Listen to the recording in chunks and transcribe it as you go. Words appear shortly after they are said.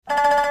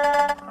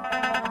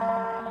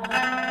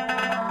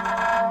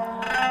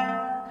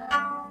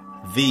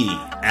the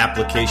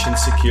Application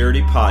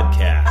Security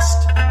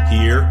Podcast.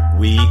 Here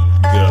we go.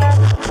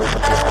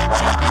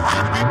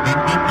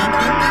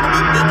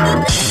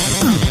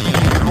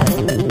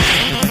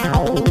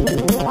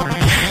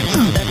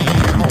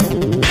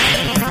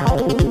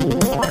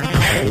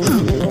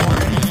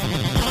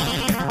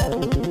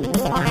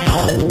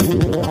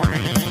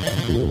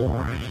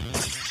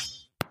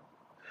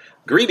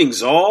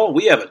 Greetings all,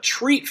 we have a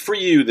treat for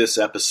you this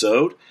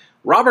episode.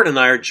 Robert and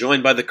I are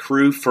joined by the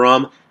crew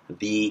from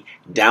the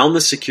Down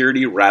the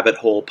Security Rabbit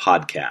Hole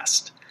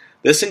podcast.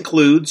 This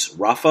includes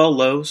Rafael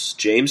Los,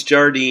 James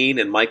Jardine,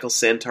 and Michael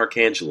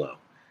Santarcangelo.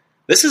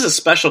 This is a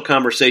special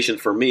conversation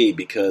for me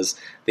because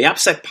the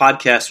AppSec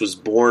podcast was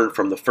born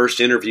from the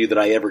first interview that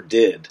I ever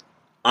did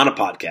on a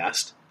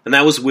podcast, and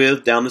that was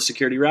with Down the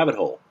Security Rabbit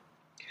Hole.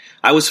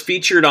 I was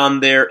featured on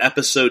their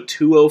episode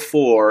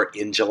 204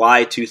 in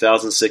July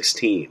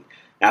 2016.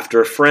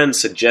 After a friend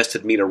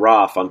suggested me to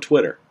Raf on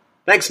Twitter.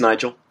 Thanks,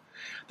 Nigel.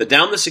 The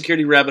Down the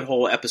Security Rabbit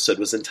Hole episode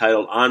was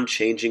entitled On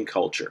Changing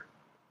Culture.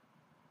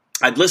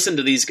 I'd listened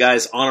to these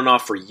guys on and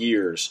off for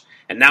years,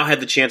 and now had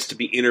the chance to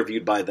be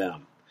interviewed by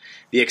them.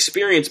 The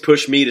experience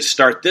pushed me to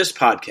start this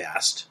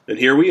podcast, and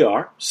here we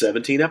are,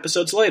 17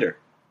 episodes later.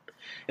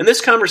 In this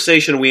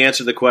conversation, we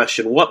answer the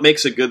question, what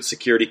makes a good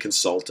security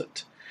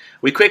consultant?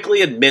 We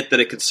quickly admit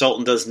that a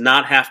consultant does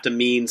not have to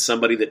mean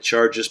somebody that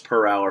charges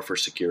per hour for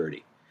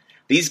security.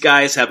 These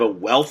guys have a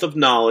wealth of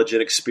knowledge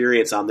and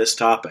experience on this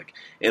topic,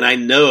 and I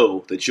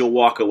know that you'll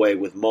walk away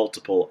with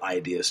multiple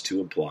ideas to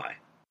apply.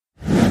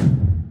 All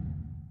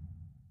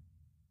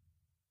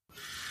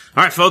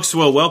right, folks,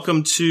 well,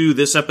 welcome to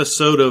this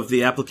episode of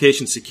the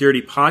Application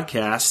Security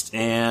Podcast,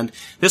 and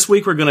this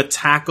week we're going to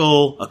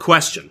tackle a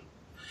question,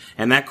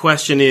 and that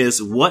question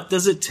is, what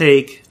does it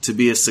take to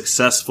be a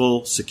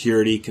successful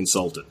security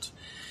consultant?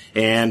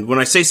 And when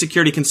I say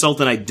security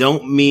consultant, I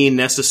don't mean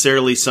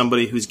necessarily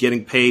somebody who's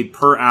getting paid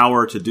per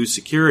hour to do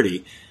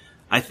security.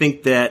 I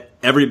think that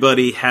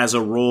everybody has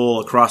a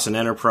role across an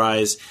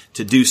enterprise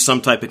to do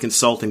some type of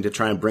consulting to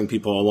try and bring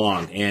people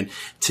along. And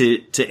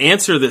to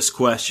answer this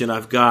question,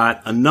 I've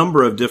got a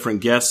number of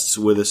different guests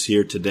with us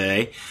here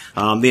today.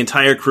 The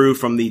entire crew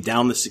from the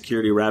Down the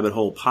Security Rabbit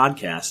Hole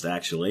podcast,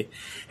 actually.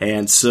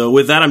 And so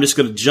with that, I'm just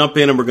going to jump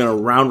in and we're going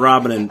to round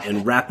robin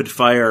and rapid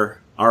fire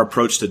our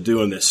approach to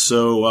doing this.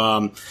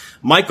 So,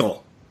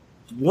 Michael,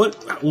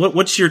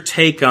 what's your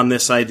take on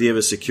this idea of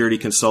a security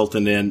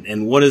consultant,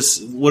 and what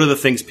are the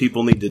things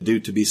people need to do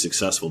to be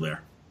successful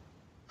there?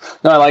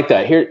 No, I like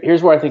that.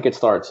 Here's where I think it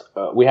starts.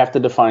 We have to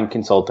define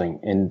consulting,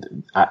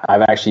 and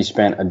I've actually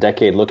spent a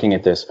decade looking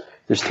at this.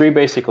 There's three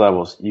basic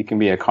levels. You can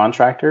be a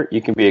contractor,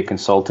 you can be a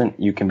consultant,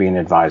 you can be an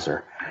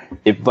advisor.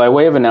 If, by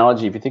way of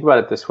analogy, if you think about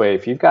it this way,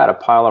 if you've got a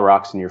pile of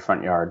rocks in your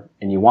front yard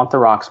and you want the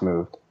rocks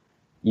moved,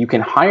 you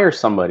can hire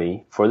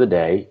somebody for the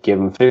day, give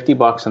them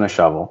 $50 and a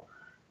shovel,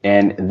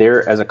 and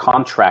they're, as a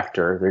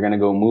contractor, they're going to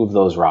go move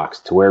those rocks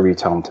to wherever you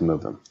tell them to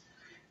move them.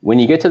 When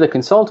you get to the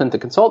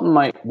consultant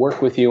might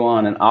work with you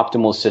on an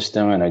optimal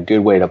system and a good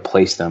way to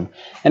place them.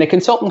 And a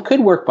consultant could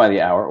work by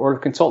the hour, or a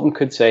consultant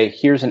could say,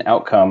 here's an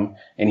outcome,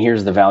 and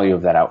here's the value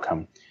of that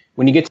outcome.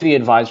 When you get to the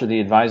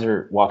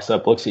advisor walks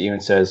up, looks at you,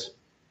 and says,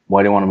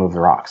 why do you want to move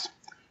the rocks?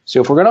 So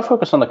if we're going to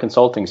focus on the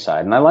consulting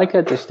side, and I like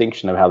that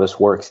distinction of how this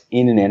works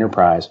in an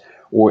enterprise,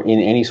 or in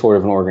any sort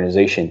of an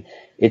organization,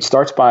 it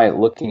starts by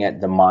looking at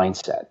the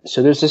mindset.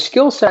 So there's a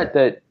skill set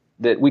that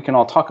we can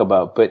all talk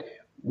about, but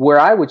where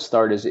I would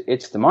start is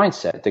it's the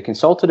mindset. The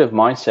consultative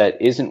mindset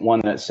isn't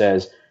one that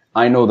says,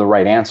 I know the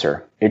right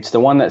answer. It's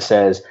the one that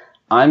says,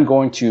 I'm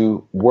going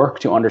to work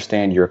to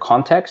understand your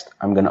context,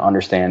 I'm going to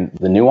understand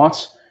the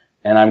nuance,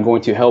 and I'm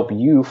going to help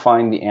you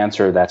find the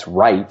answer that's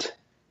right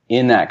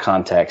in that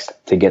context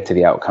to get to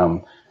the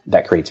outcome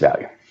that creates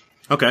value.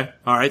 Okay.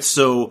 All right.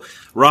 So,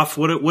 Raf,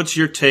 what's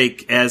your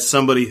take as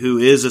somebody who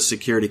is a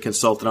security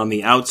consultant on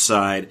the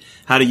outside?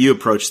 How do you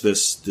approach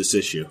this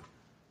issue?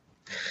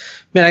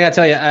 Man, I got to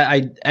tell you,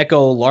 I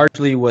echo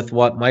largely with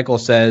what Michael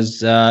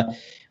says.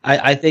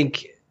 I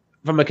think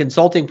from a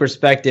consulting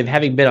perspective,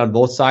 having been on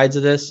both sides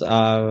of this,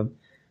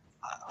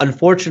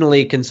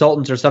 unfortunately,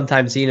 consultants are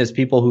sometimes seen as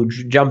people who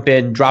jump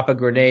in, drop a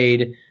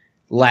grenade,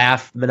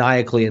 laugh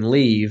maniacally, and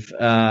leave.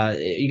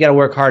 You got to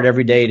work hard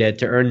every day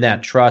to earn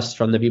that trust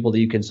from the people that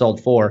you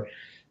consult for.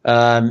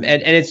 And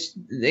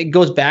it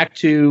goes back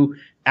to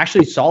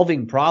actually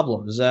solving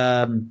problems.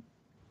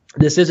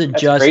 This isn't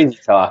That's just crazy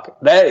talk.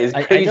 That is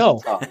crazy I know.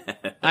 talk.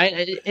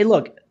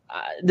 Look,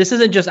 this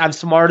isn't just I'm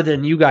smarter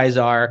than you guys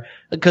are,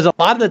 because a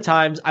lot of the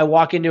times I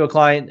walk into a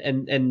client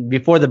and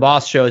before the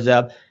boss shows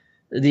up,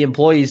 the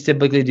employees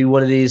typically do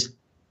one of these.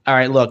 All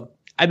right, look,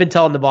 I've been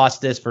telling the boss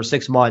this for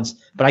 6 months,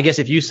 but I guess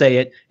if you say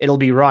it, it'll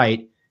be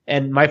right.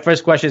 And my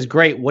first question is,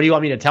 great, what do you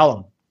want me to tell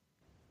him?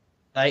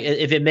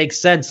 If it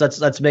makes sense,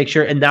 let's make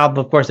sure. And now,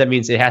 of course, that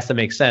means it has to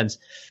make sense.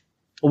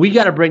 We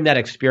got to bring that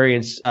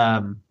experience.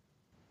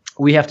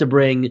 We have to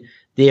bring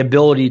the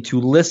ability to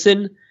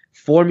listen,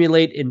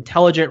 formulate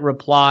intelligent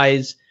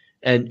replies,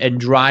 and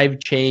drive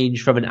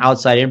change from an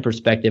outside-in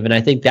perspective. And I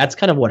think that's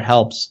kind of what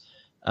helps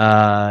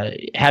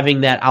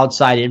having that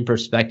outside in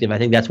perspective, I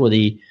think that's where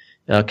the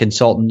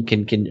consultant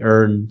can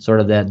earn sort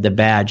of the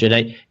badge.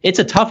 And it's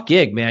a tough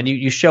gig, man.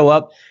 You show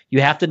up,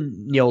 you have to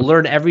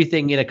learn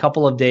everything in a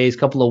couple of days,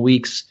 couple of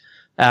weeks,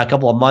 a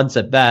couple of months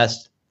at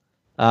best,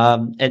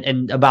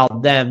 and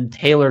about them,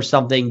 tailor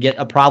something, get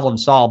a problem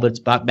solved. But it's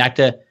back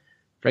to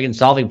friggin'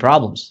 solving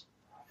problems.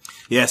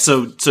 Yeah.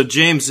 So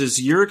James,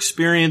 is your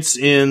experience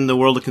in the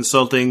world of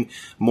consulting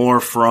more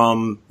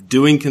from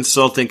doing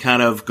consulting,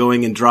 kind of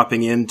going and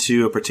dropping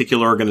into a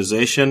particular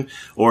organization,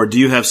 or do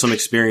you have some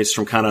experience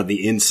from kind of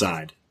the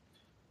inside?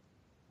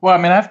 Well, I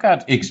mean, I've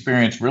got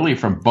experience really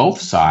from both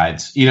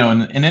sides,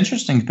 and an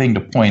interesting thing to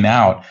point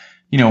out,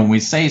 when we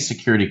say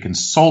security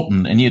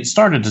consultant, and you had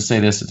started to say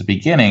this at the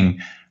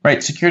beginning,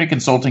 right? Security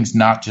consulting is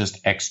not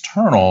just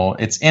external,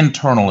 it's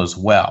internal as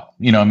well.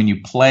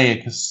 You play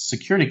a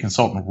security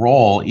consultant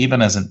role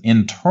even as an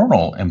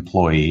internal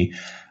employee.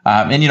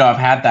 I've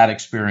had that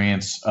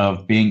experience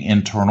of being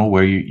internal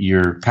where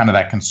you're kind of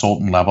that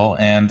consultant level,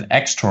 and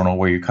external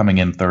where you're coming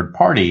in third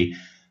party.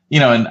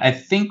 And I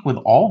think with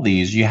all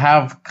these, you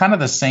have kind of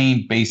the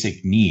same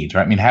basic needs,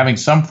 right? I mean, having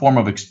some form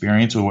of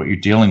experience with what you're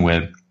dealing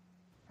with,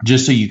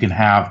 just so you can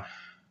have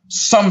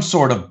some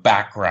sort of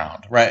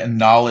background, right, and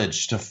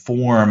knowledge to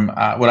form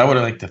what I would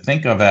like to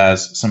think of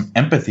as some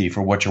empathy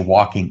for what you're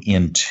walking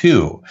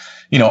into.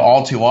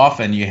 All too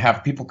often you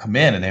have people come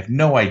in and they have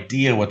no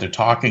idea what they're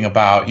talking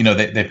about.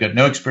 They've got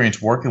no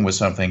experience working with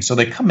something. So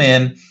they come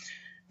in,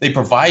 they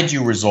provide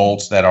you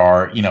results that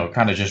are,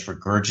 kind of just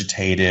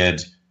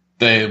regurgitated.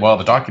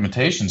 The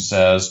documentation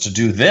says to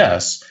do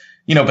this,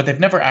 but they've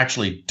never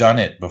actually done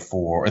it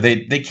before, or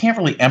they can't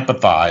really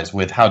empathize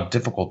with how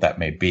difficult that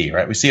may be,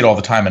 right? We see it all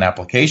the time in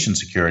application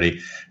security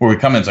where we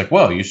come in, it's like,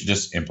 well, you should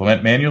just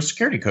implement manual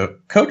security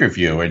code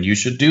review, and you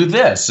should do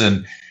this.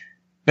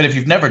 But if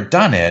you've never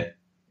done it,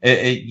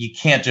 you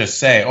can't just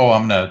say, oh,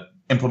 I'm going to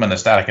implement a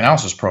static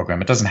analysis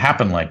program. It doesn't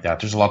happen like that.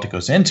 There's a lot that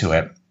goes into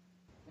it.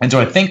 And so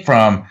I think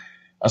from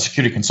a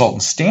security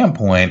consultant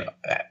standpoint,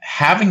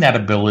 having that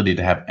ability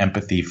to have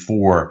empathy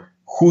for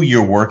who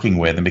you're working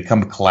with and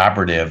become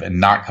collaborative and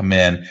not come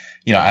in,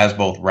 as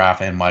both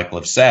Rafa and Michael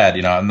have said,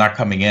 I'm not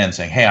coming in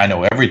saying, hey, I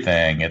know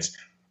everything.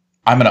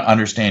 I'm going to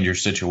understand your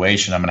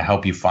situation. I'm going to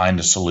help you find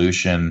a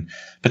solution,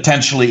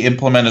 potentially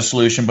implement a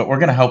solution, but we're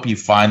going to help you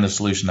find the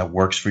solution that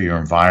works for your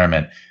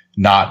environment,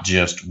 not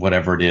just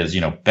whatever it is,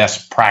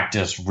 best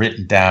practice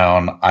written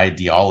down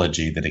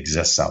ideology that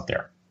exists out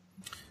there.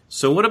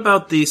 So what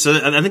about so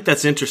I think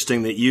that's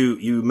interesting that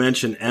you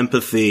mentioned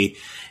empathy,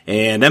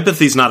 and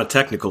empathy is not a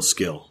technical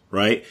skill,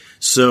 right?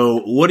 So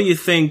what do you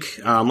think,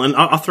 and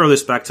I'll throw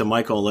this back to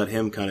Michael and let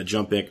him kind of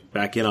jump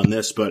back in on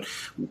this, but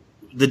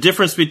the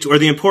difference between, or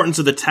the importance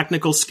of the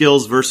technical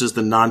skills versus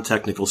the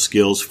non-technical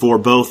skills for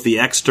both the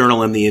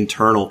external and the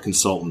internal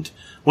consultant.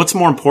 What's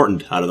more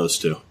important out of those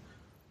two?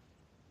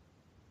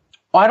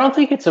 Well, I don't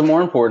think it's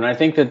more important. I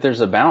think that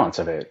there's a balance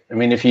of it. I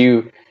mean, if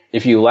you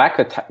lack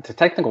the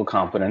technical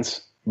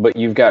competence, but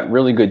you've got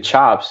really good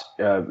chops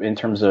in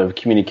terms of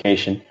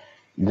communication,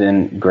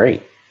 then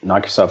great,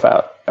 knock yourself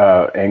out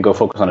and go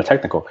focus on the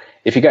technical.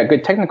 If you got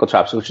good technical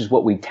chops, which is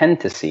what we tend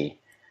to see,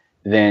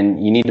 then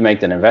you need to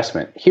make that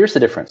investment. Here's the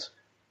difference.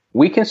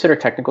 We consider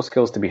technical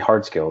skills to be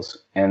hard skills,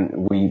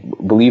 and we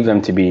believe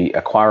them to be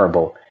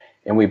acquirable.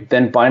 And we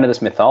then buy into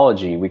this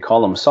mythology. We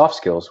call them soft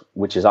skills,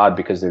 which is odd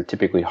because they're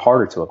typically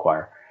harder to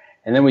acquire.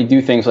 And then we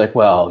do things like,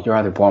 well, you're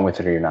either born with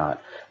it or you're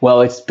not.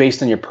 Well, it's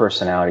based on your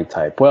personality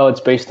type. Well, it's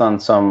based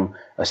on some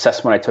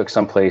assessment I took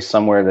someplace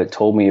somewhere that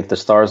told me if the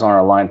stars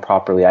aren't aligned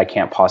properly, I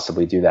can't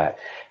possibly do that.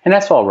 And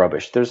that's all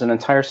rubbish. There's an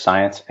entire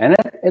science, and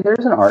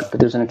there's an art, but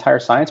there's an entire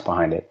science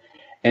behind it.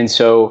 And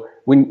so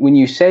when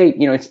you say,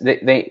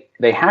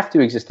 they have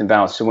to exist in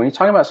balance. So when you're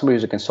talking about somebody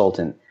who's a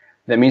consultant,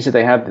 that means that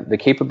they have the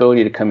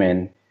capability to come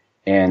in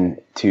and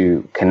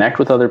to connect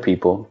with other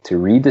people, to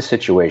read the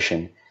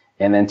situation,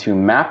 and then to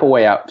map a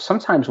way out,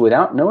 sometimes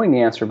without knowing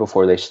the answer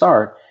before they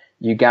start.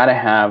 You got to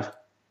have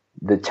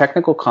the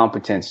technical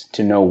competence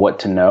to know what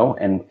to know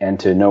and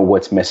to know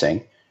what's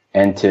missing,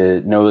 and to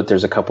know that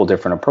there's a couple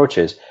different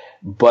approaches.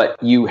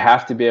 But you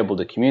have to be able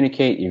to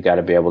communicate. You've got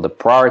to be able to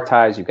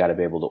prioritize. You've got to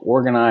be able to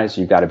organize.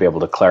 You've got to be able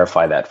to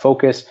clarify that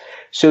focus.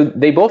 So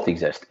they both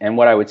exist. And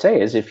what I would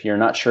say is, if you're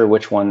not sure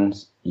which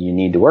ones you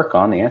need to work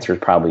on, the answer is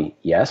probably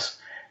yes.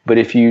 But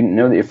if you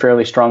know that you're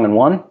fairly strong in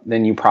one,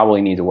 then you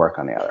probably need to work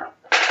on the other.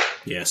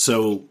 Yeah.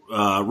 So,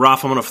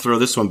 Ralph, I'm going to throw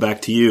this one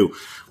back to you.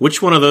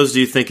 Which one of those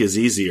do you think is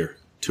easier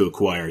to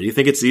acquire? Do you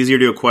think it's easier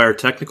to acquire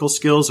technical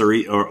skills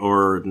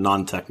or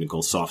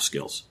non-technical soft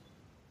skills?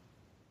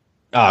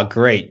 Oh,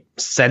 great.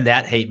 Send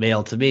that hate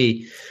mail to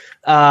me.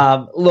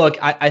 Look,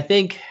 I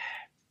think,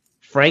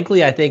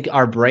 frankly,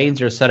 our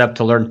brains are set up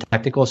to learn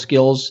technical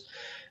skills.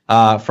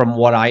 From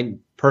what I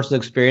personally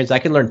experience, I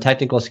can learn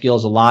technical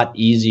skills a lot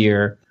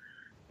easier.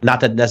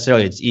 Not that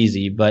necessarily it's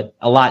easy, but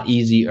a lot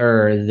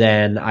easier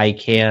than I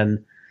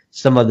can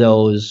some of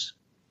those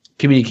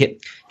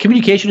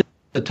communication is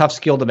a tough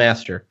skill to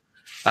master.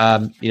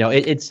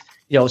 It's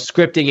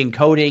scripting and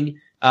coding.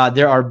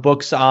 There are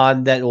books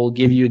on that will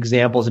give you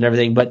examples and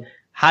everything, but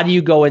how do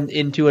you go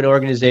into an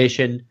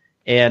organization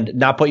and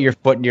not put your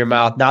foot in your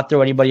mouth, not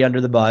throw anybody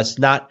under the bus,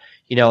 not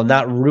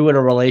ruin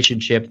a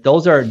relationship.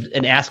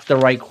 And ask the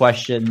right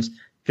questions,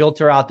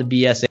 filter out the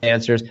BS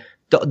answers.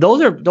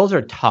 Those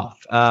are tough.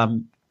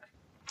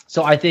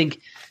 So I think,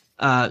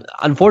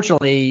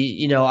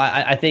 unfortunately,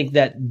 I think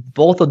that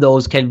both of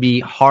those can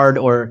be hard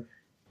or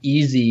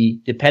easy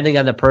depending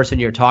on the person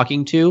you're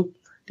talking to,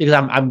 because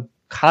I'm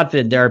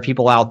confident there are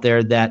people out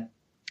there that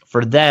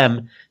for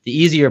them, the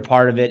easier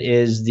part of it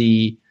is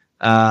the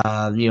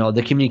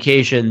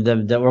communication,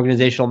 the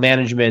organizational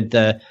management,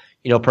 the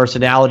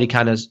personality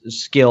kind of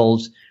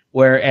skills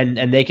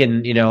and they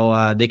can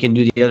they can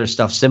do the other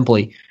stuff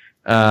simply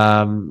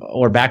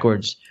or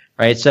backwards,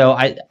 right? So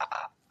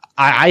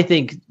I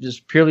think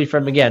just purely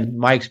from, again,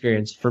 my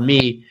experience, for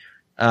me,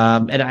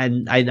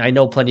 and I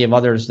know plenty of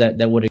others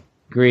that would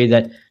agree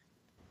that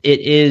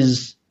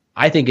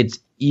I think it's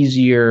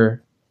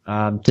easier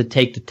to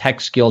take the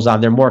tech skills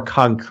on. They're more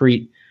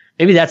concrete.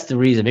 Maybe that's the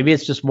reason. Maybe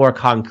it's just more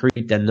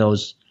concrete than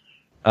those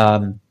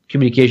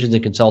communications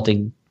and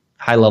consulting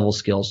high-level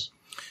skills.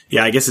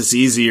 Yeah, I guess it's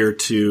easier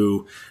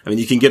you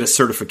can get a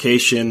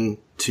certification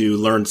to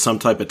learn some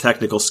type of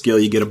technical skill.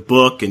 You get a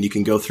book and you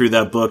can go through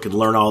that book and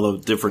learn all the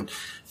different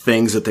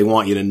things that they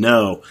want you to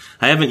know.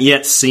 I haven't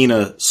yet seen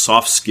a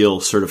soft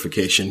skill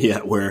certification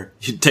yet where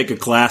you take a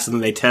class and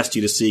then they test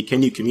you to see,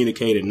 can you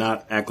communicate and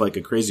not act like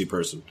a crazy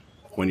person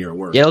when you're at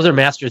work? Yeah, those are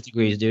master's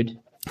degrees, dude.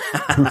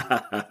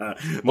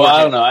 Well,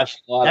 I don't know.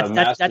 Actually, a lot of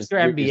that's your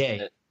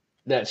MBA.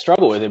 That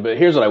struggle with it. But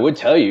here's what I would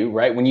tell you,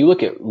 right? When you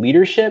look at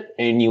leadership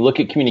and you look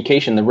at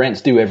communication, the rent's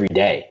due every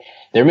day.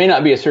 There may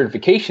not be a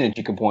certification that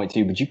you can point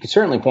to, but you can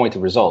certainly point to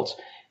results.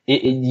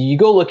 You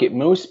go look at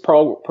most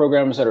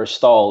programs that are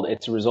stalled,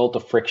 it's a result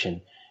of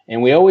friction.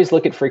 And we always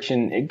look at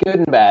friction, good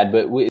and bad,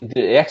 but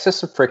the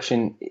excess of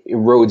friction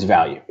erodes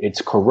value.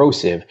 It's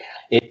corrosive.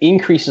 It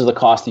increases the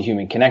cost of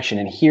human connection.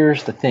 And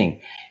here's the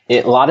thing.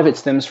 A lot of it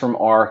stems from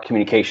our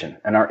communication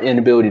and our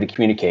inability to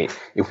communicate.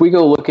 If we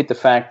go look at the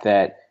fact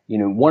that,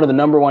 one of the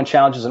number one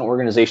challenges in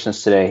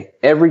organizations today,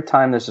 every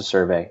time there's a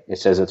survey, it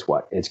says it's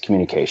what? It's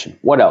communication.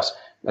 What else?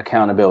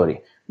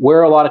 Accountability.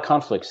 Where a lot of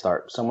conflicts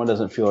start, someone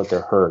doesn't feel that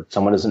they're heard.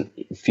 Someone doesn't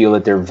feel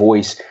that their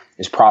voice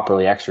is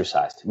properly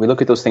exercised. We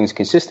look at those things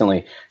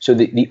consistently. So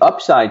the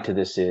upside to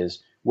this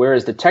is,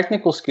 whereas the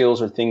technical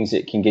skills are things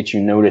that can get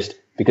you noticed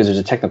because there's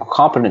a technical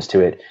competence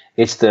to it,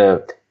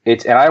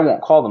 and I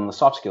won't call them the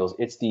soft skills.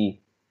 It's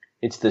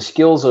the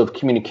skills of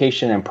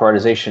communication and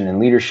prioritization and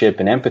leadership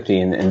and empathy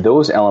and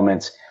those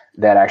elements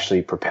that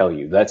actually propel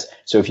you.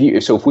 So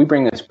if we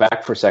bring this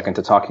back for a second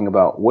to talking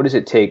about what does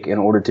it take in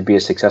order to be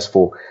a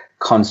successful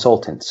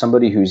consultant,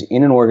 somebody who's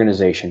in an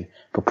organization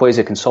but plays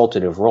a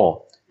consultative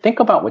role,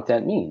 think about what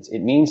that means. It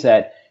means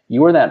that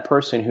you are that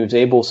person who's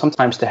able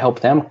sometimes to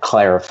help them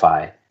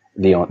clarify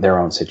their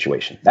own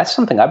situation. That's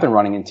something I've been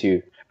running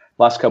into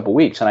last couple of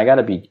weeks, and I got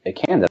to be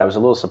candid. I was a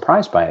little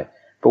surprised by it.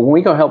 But when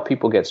we go help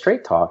people get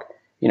straight talk,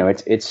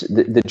 it's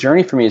the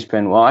journey for me has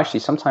been, well,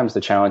 actually, sometimes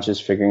the challenge is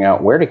figuring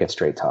out where to get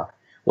straight talk.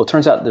 Well, it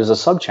turns out there's a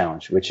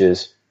sub-challenge, which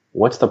is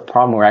what's the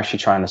problem we're actually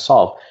trying to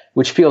solve,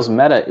 which feels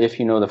meta if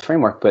you know the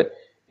framework, but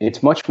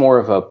it's much more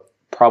of a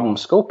problem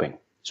scoping.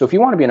 So if you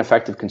want to be an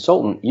effective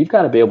consultant, you've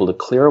got to be able to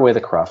clear away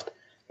the cruft,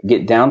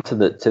 get down to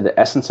the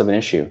essence of an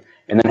issue,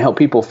 and then help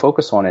people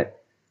focus on it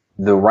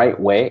the right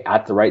way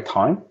at the right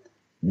time.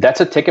 That's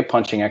a ticket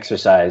punching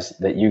exercise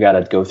that you got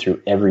to go through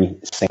every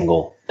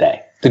single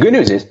day. The good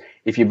news is,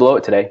 if you blow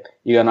it today,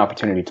 you got an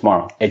opportunity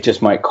tomorrow. It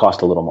just might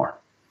cost a little more.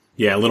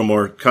 Yeah, a little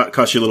more,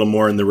 cost you a little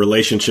more in the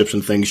relationships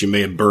and things you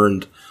may have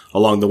burned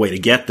along the way to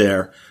get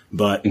there.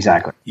 But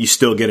exactly, you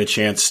still get a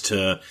chance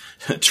to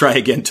try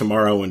again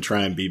tomorrow and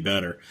try and be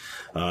better.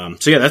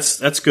 So yeah,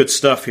 that's good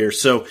stuff here.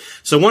 So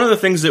one of the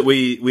things that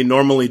we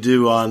normally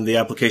do on the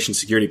Application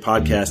Security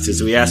Podcast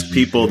is we ask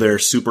people their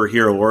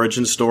superhero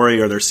origin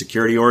story or their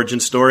security origin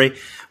story.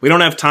 We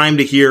don't have time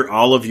to hear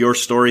all of your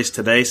stories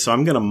today, so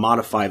I'm going to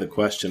modify the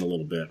question a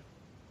little bit.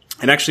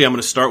 And actually, I'm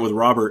going to start with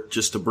Robert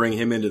just to bring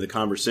him into the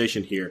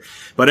conversation here.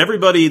 But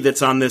everybody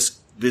that's on this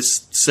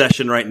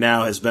session right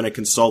now has been a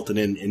consultant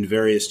in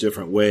various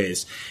different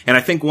ways. And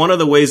I think one of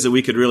the ways that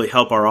we could really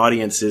help our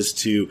audience is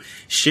to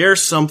share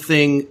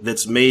something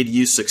that's made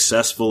you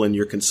successful in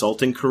your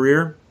consulting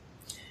career.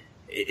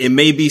 It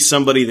may be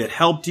somebody that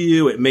helped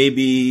you. It may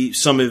be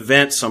some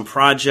event, some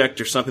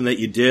project or something that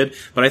you did.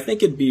 But I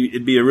think it'd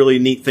be a really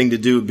neat thing to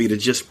do would be to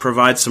just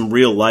provide some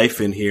real life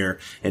in here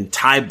and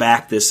tie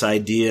back this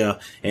idea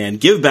and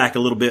give back a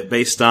little bit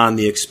based on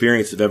the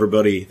experience of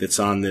everybody that's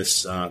on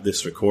this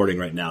recording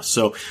right now.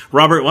 So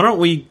Robert, why don't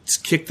we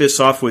kick this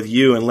off with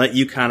you and let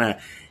you kind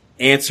of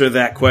answer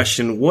that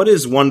question. What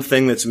is one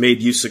thing that's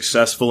made you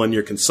successful in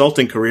your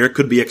consulting career?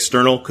 Could be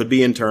external, could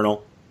be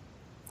internal.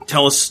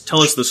 Tell us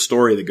the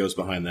story that goes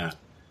behind that.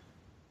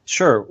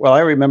 Sure. Well, I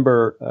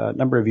remember a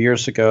number of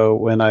years ago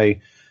when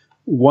I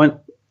went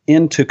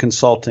into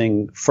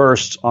consulting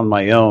first on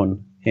my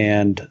own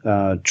and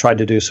tried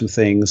to do some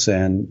things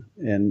and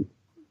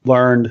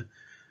learned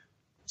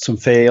some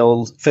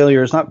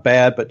failures, not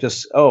bad, but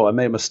just, oh, I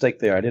made a mistake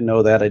there. I didn't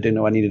know that. I didn't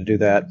know I needed to do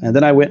that. And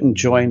then I went and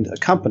joined a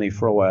company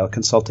for a while, a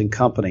consulting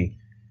company,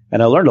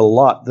 and I learned a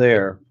lot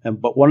there.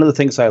 But one of the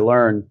things I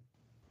learned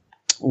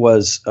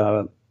was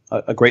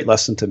a great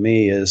lesson to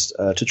me is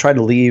to try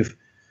to leave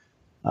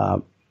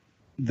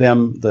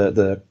them,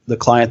 the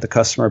client, the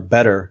customer,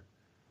 better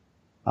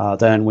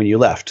than when you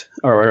left,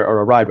 or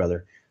arrived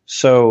rather.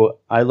 So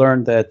I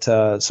learned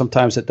that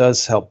sometimes it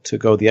does help to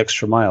go the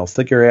extra mile,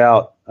 figure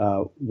out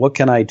what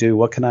can I do,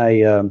 what can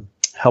I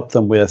help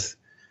them with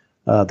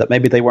that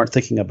maybe they weren't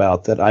thinking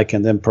about, that I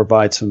can then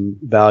provide some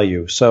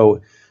value.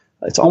 So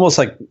it's almost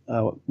like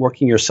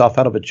working yourself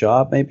out of a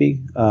job,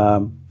 maybe.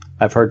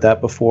 I've heard that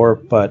before,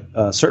 but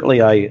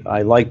certainly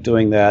I like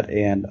doing that,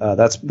 and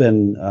that's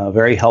been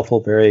very helpful,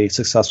 very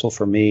successful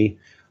for me.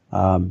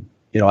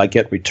 I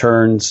get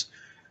returns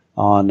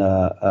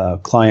on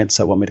clients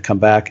that want me to come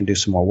back and do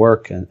some more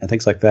work and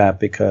things like that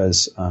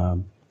because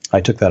I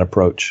took that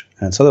approach.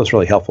 And so that was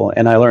really helpful.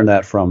 And I learned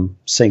that from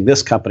seeing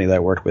this company that I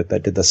worked with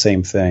that did the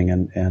same thing,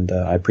 and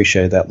I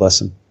appreciated that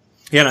lesson.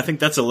 Yeah, and I think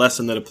that's a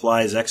lesson that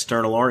applies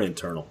external or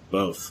internal,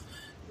 both.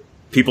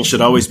 People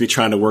should always be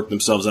trying to work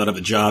themselves out of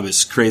a job,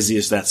 as crazy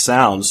as that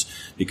sounds,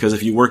 because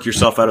if you work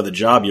yourself out of the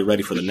job, you're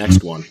ready for the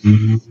next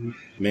one,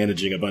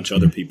 managing a bunch of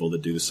other people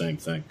that do the same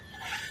thing.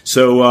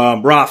 So,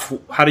 Raf,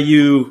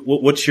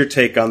 what's your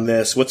take on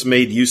this? What's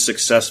made you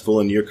successful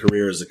in your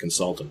career as a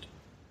consultant?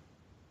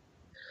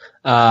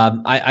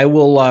 I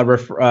will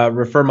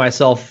refer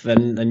myself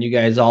and you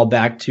guys all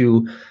back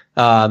to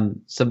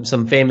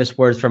some famous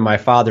words from my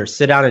father: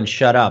 sit down and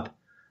shut up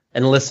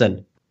and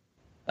listen.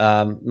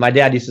 My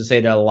dad used to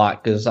say that a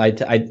lot because I,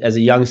 as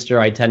a youngster,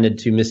 I tended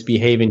to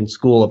misbehave in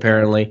school,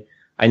 apparently.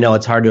 I know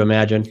it's hard to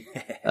imagine.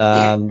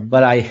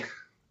 But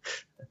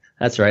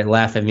that's right,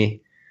 laugh at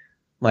me,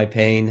 my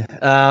pain.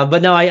 But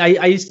no,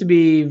 I used to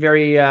be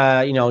very,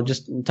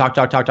 just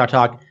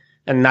talk.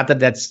 And not that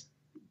that's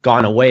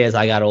gone away as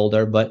I got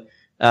older, but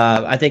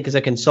I think as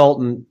a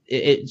consultant,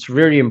 it's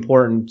really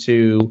important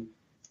to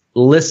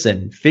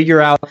listen,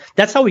 figure out.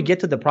 That's how we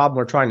get to the problem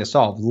we're trying to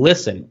solve.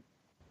 Listen,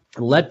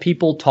 let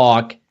people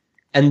talk,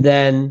 and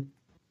then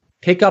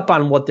pick up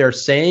on what they're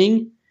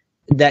saying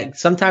that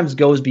sometimes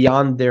goes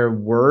beyond their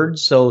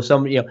words. So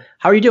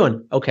how are you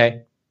doing?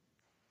 Okay.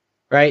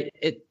 Right.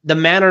 The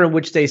manner in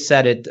which they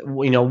said it,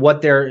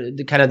 what their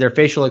kind of their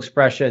facial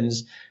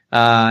expressions.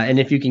 And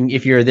if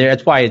you're there,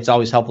 that's why it's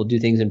always helpful to do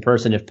things in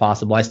person if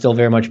possible. I still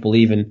very much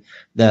believe in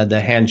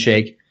the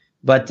handshake,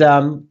 but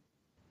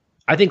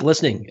I think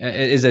listening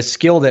is a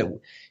skill that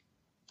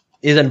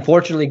is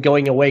unfortunately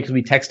going away because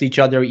we text each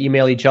other,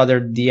 email each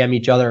other, DM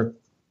each other,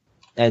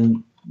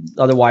 and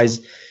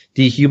otherwise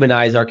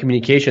dehumanize our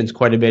communications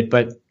quite a bit.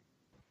 But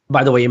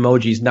by the way,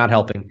 emojis not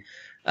helping.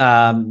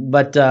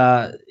 But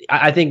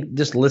I think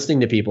just listening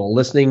to people,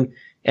 listening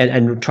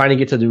and trying to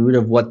get to the root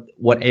of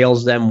what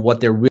ails them,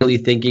 what they're really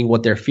thinking,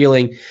 what they're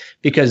feeling,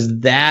 because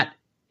that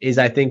is,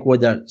 I think, where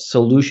the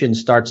solution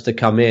starts to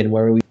come in,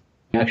 where we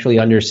actually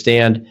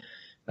understand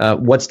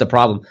what's the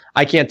problem.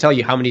 I can't tell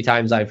you how many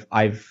times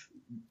I've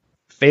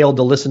failed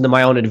to listen to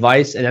my own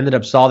advice and ended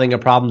up solving a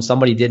problem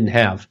somebody didn't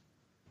have.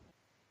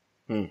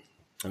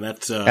 And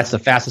that's the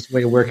fastest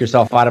way to work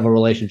yourself out of a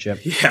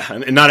relationship. Yeah,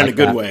 and not in a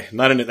good way.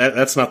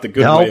 That's not the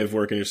good way of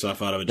working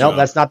yourself out of a job. No,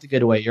 that's not the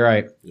good way. You're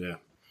right. Yeah.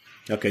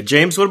 Okay,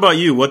 James, what about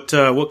you? What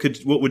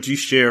would you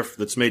share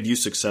that's made you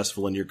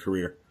successful in your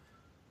career?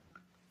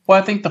 Well,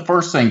 I think the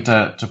first thing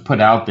to put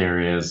out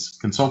there is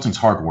consulting's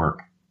hard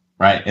work,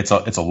 right? It's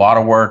a lot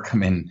of work. I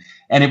mean,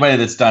 anybody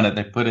that's done it,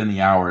 they put in the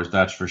hours,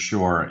 that's for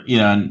sure.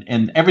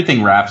 And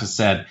everything Raf has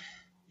said,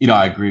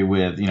 I agree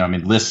with.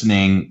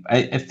 Listening.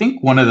 I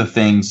think one of the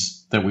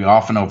things that we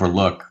often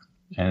overlook,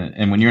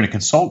 and when you're in a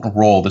consultant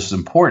role, this is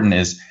important,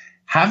 is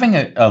having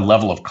a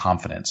level of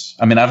confidence.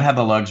 I mean, I've had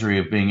the luxury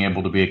of being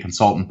able to be a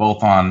consultant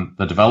both on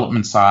the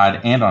development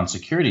side and on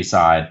security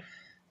side.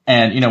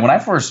 And, when I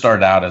first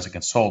started out as a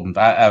consultant,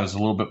 I was a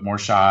little bit more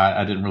shy.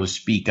 I didn't really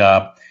speak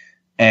up.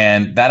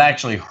 And that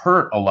actually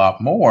hurt a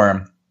lot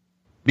more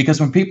because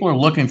when people are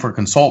looking for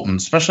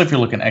consultants, especially if you're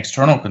looking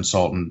external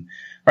consultant,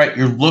 right,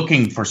 you're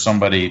looking for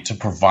somebody to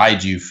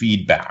provide you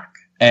feedback.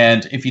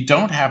 And if you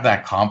don't have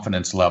that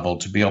confidence level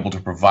to be able to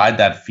provide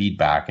that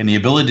feedback and the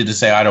ability to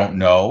say, I don't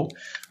know,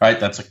 right?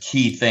 That's a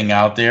key thing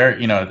out there.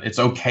 It's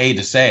okay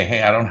to say,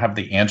 hey, I don't have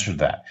the answer to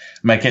that.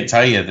 I can't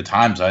tell you the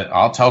times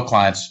I'll tell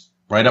clients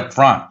right up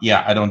front,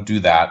 yeah, I don't do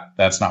that.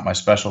 That's not my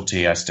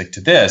specialty. I stick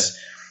to this,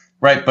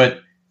 right?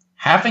 But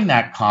having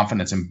that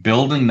confidence and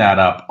building that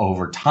up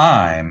over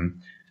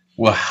time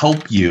will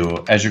help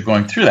you as you're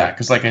going through that.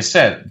 Because like I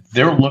said,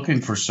 they're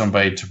looking for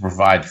somebody to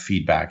provide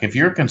feedback. If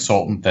you're a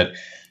consultant that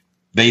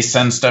they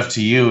send stuff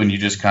to you and you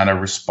just kind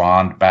of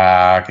respond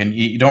back and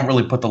you don't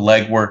really put the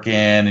legwork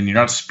in and you're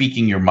not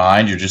speaking your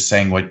mind, you're just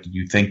saying what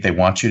you think they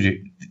want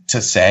you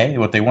to say,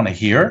 what they want to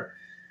hear,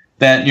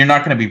 then you're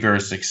not going to be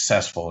very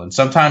successful. And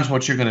sometimes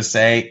what you're going to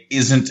say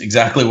isn't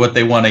exactly what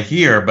they want to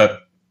hear,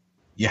 but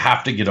you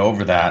have to get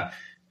over that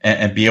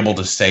and be able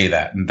to say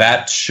that. And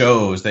that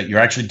shows that you're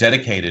actually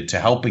dedicated to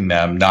helping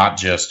them, not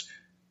just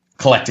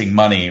collecting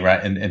money,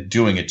 right, and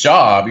doing a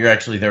job. You're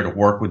actually there to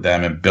work with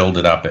them and build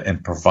it up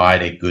and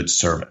provide a good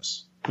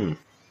service.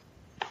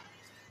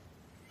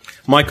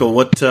 Michael,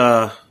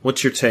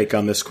 what's your take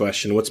on this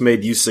question? What's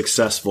made you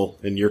successful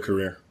in your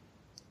career?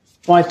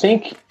 Well, I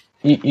think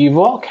you've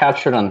all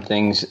captured on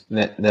things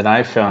that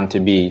I found to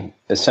be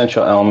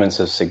essential elements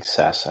of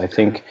success. I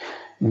think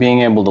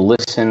being able to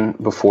listen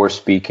before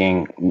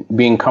speaking,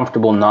 being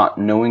comfortable not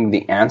knowing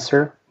the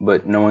answer,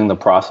 but knowing the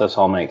process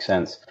all makes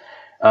sense.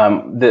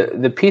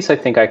 The piece I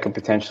think I could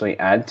potentially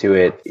add to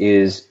it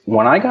is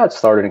when I got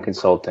started in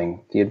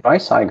consulting, the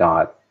advice I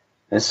got,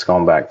 this is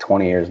going back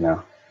 20 years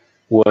now,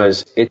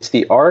 was it's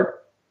the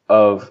art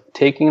of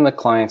taking the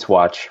client's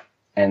watch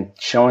and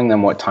showing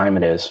them what time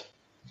it is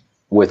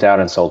without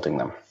insulting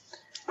them.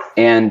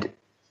 And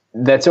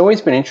that's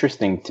always been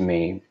interesting to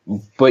me,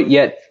 but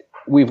yet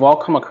we've all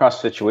come across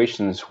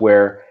situations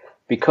where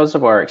because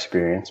of our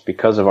experience,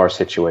 because of our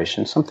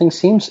situation, something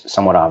seems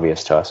somewhat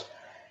obvious to us,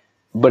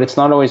 but it's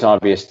not always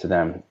obvious to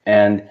them.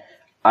 And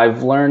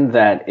I've learned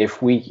that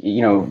if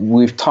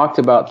we've talked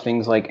about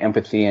things like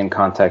empathy and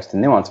context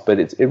and nuance, but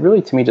it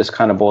really to me just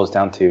kind of boils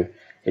down to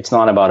it's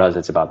not about us,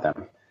 it's about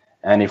them.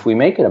 And if we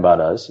make it about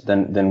us,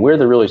 then we're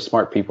the really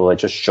smart people that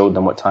just showed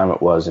them what time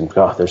it was and,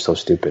 oh, they're so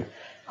stupid.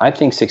 I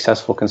think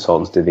successful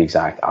consultants do the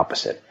exact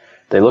opposite.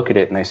 They look at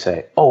it and they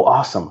say, oh,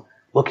 awesome.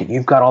 Look,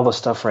 you've got all the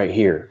stuff right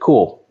here.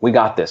 Cool. We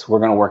got this. We're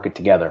going to work it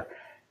together.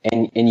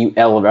 And you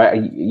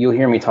elevate. You'll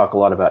hear me talk a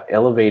lot about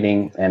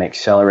elevating and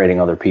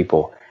accelerating other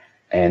people.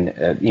 And,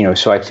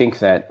 so I think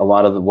that a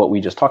lot of what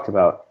we just talked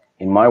about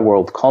in my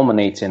world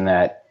culminates in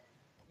that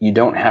you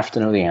don't have to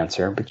know the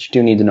answer, but you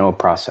do need to know a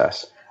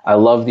process. I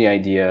love the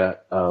idea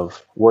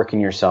of working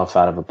yourself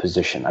out of a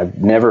position. I've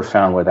never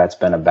found where that's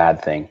been a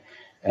bad thing.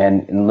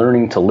 And in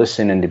learning to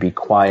listen and to be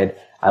quiet,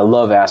 I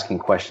love asking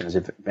questions.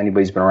 If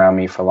anybody's been around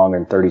me for longer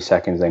than 30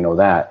 seconds, they know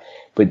that.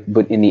 But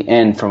in the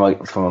end, from a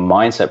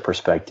mindset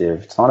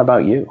perspective, it's not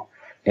about you.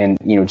 And,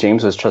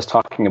 James was just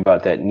talking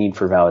about that need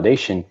for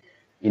validation.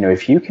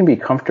 If you can be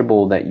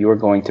comfortable that you're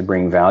going to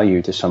bring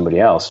value to somebody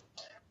else,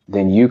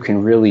 then you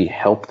can really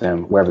help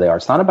them wherever they are.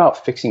 It's not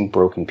about fixing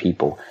broken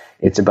people.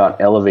 It's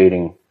about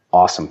elevating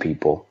awesome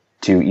people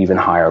to even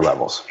higher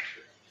levels.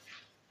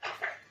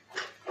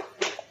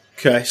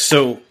 Okay,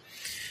 so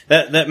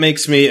that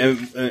makes me,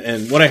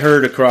 and what I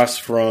heard across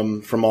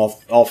from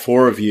all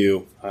four of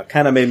you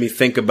kind of made me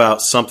think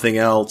about something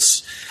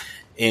else.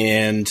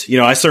 And,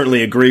 I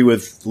certainly agree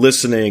with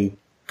listening,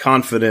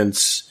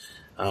 confidence,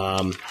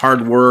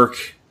 hard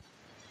work,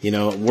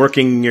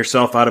 working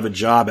yourself out of a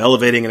job,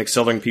 elevating and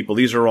accelerating people.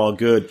 These are all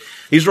good.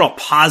 These are all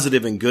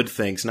positive and good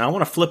things. Now I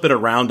want to flip it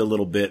around a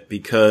little bit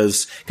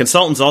because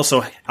consultants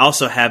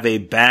also have a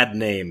bad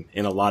name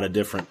in a lot of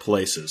different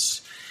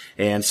places.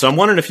 And so I'm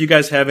wondering if you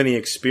guys have any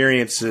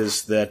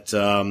experiences that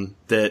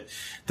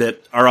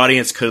our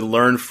audience could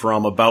learn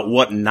from about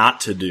what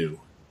not to do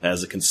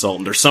as a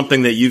consultant, or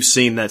something that you've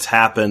seen that's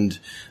happened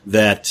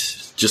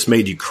that just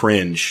made you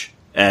cringe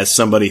as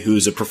somebody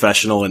who's a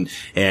professional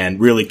and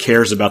really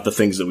cares about the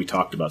things that we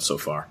talked about so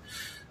far.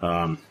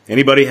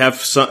 Anybody have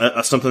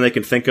something they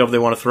can think of they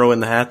want to throw in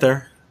the hat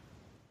there?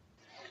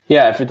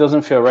 Yeah, if it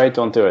doesn't feel right,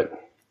 don't do it.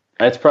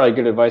 That's probably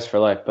good advice for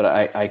life, but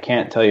I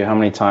can't tell you how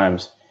many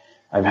times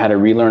I've had to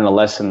relearn a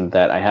lesson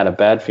that I had a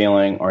bad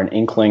feeling or an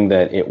inkling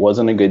that it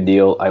wasn't a good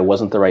deal, I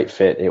wasn't the right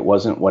fit, it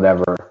wasn't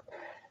whatever.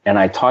 And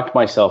I talked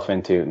myself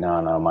into,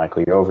 no,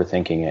 Michael, you're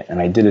overthinking it.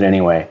 And I did it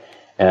anyway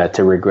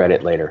to regret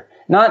it later.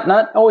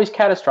 Not always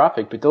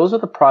catastrophic, but those are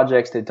the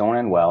projects that don't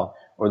end well,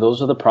 or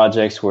those are the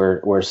projects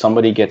where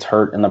somebody gets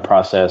hurt in the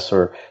process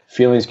or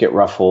feelings get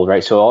ruffled,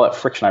 right? So all that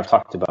friction I've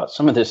talked about,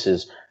 some of this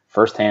is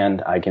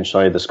firsthand. I can show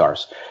you the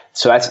scars.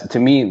 So that's, to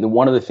me,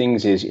 one of the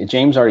things is,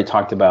 James already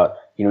talked about,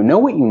 know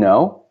what you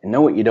know and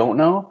know what you don't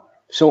know.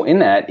 So in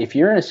that, if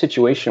you're in a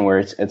situation where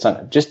it's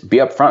just be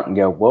upfront and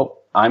go, well,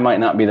 I might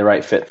not be the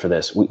right fit for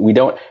this. We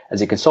don't,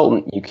 as a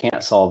consultant, you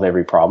can't solve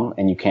every problem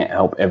and you can't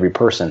help every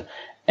person.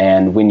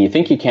 And when you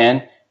think you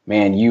can,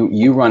 man,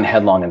 you run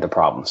headlong into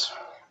problems.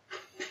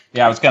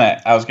 Yeah, I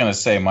was gonna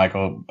say,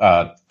 Michael,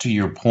 to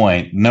your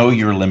point, know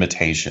your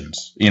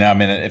limitations.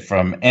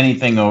 From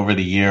anything over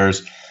the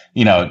years,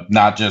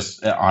 not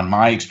just on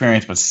my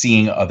experience, but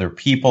seeing other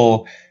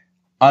people,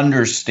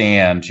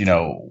 understand,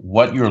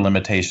 what your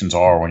limitations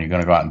are when you're going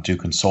to go out and do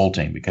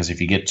consulting. Because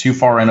if you get too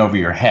far in over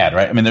your head,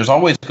 right? There's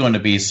always going to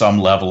be some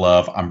level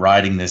of I'm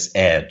riding this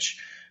edge,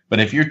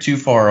 but if you're too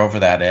far over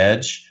that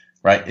edge,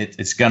 right,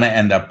 it's going to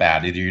end up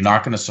bad. Either you're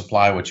not going to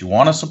supply what you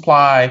want to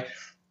supply,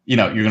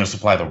 you're going to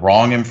supply the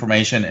wrong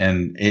information,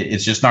 and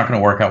it's just not going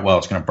to work out well.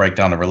 It's going to break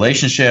down the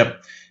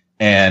relationship.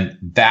 And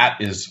that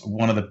is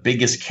one of the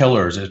biggest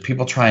killers, is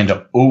people trying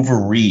to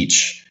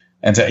overreach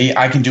and say,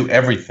 I can do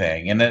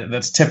everything. And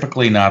that's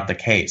typically not the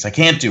case. I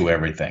can't do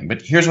everything,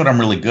 but here's what I'm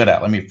really good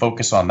at. Let me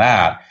focus on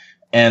that.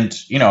 And,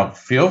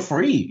 feel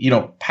free,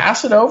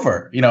 pass it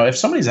over. If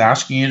somebody's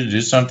asking you to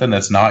do something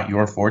that's not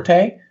your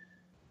forte,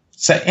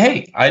 say,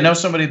 hey, I know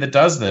somebody that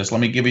does this.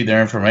 Let me give you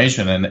their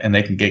information, and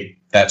they can get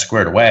that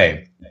squared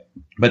away.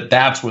 But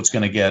that's what's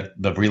going to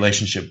get the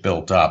relationship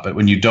built up. But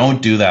when you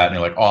don't do that and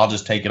you're like, oh, I'll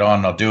just take it on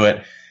and I'll do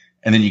it,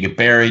 and then you get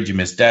buried, you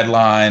miss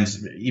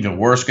deadlines, even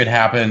worse could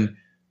happen,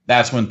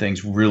 that's when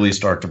things really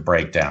start to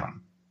break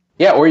down.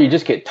 Yeah, or you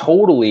just get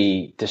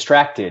totally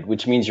distracted,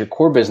 which means your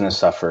core business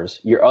suffers,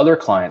 your other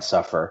clients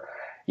suffer.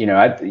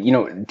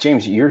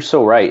 James, you're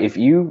so right. If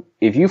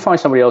you find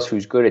somebody else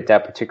who's good at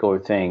that particular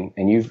thing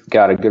and you've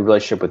got a good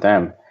relationship with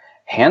them,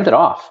 hand it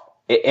off.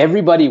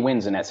 Everybody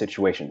wins in that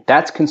situation.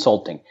 That's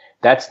consulting.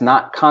 That's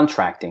not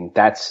contracting.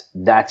 That's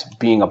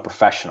being a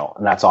professional,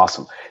 and that's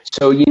awesome.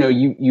 So,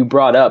 you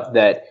brought up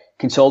that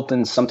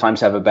consultants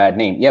sometimes have a bad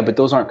name. Yeah, but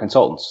those aren't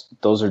consultants.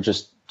 Those are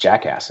just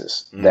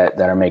jackasses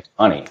that are making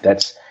money.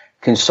 That's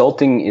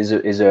consulting is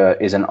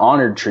an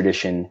honored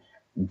tradition,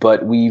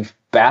 but we've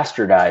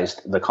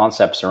bastardized the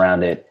concepts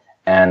around it,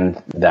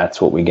 and that's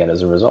what we get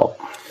as a result.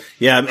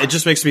 Yeah, it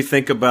just makes me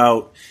think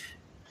about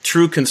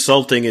true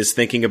consulting is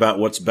thinking about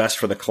what's best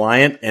for the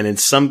client, and in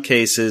some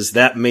cases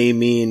that may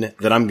mean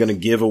that I'm going to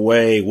give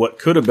away what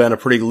could have been a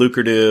pretty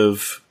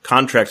lucrative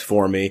contract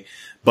for me,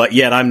 but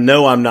yet I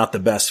know I'm not the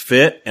best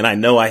fit, and I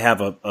know I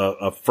have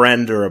a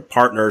friend or a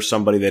partner or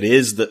somebody that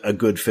is a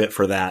good fit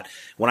for that.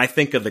 When I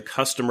think of the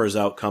customer's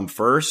outcome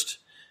first,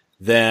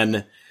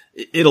 then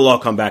it'll all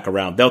come back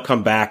around. They'll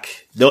come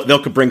back.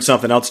 They'll bring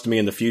something else to me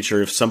in the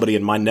future if somebody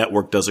in my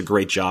network does a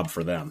great job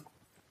for them.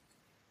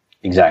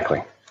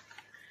 Exactly.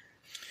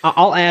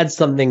 I'll add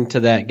something to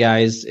that,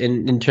 guys,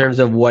 in terms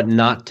of what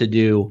not to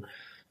do.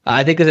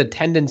 I think there's a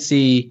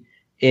tendency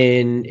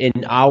in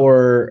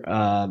our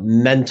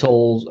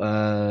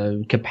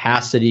mental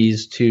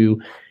capacities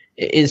to,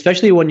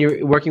 especially when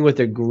you're working with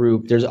a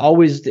group, there's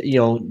always,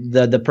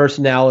 the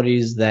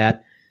personalities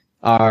that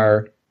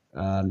are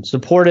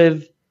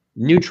supportive,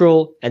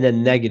 neutral, and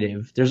then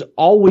negative. There's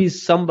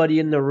always somebody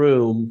in the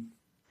room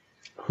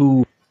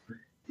who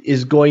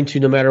is going to,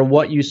 no matter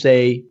what you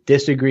say,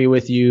 disagree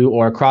with you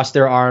or cross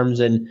their arms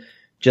and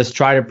just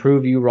try to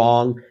prove you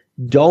wrong.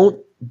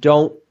 Don't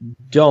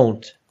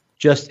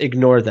just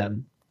ignore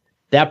them.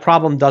 That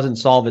problem doesn't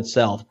solve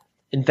itself.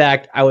 In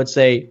fact, I would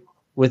say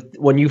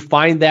when you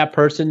find that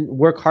person,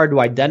 work hard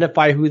to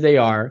identify who they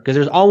are, because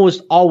there's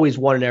almost always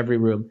one in every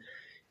room.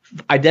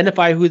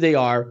 Identify who they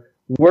are,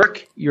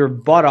 work your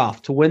butt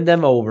off to win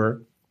them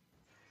over,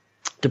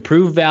 to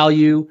prove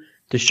value,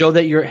 to show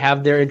that you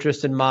have their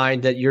interest in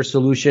mind, that your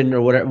solution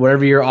or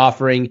whatever you're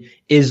offering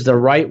is the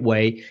right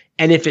way.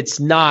 And if it's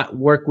not,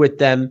 work with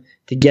them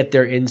to get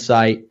their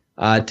insight,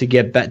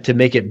 to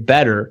make it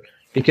better.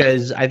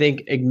 Because I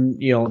think,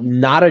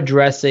 not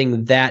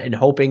addressing that and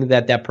hoping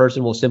that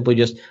person will simply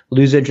just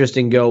lose interest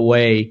and go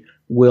away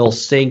will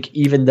sink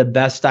even the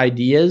best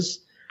ideas.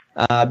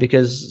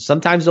 Because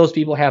sometimes those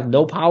people have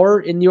no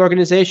power in the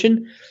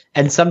organization,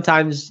 and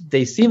sometimes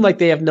they seem like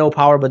they have no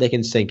power, but they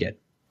can sink it.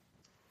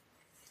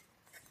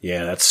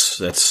 Yeah, that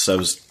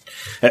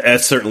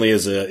certainly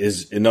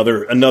is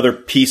another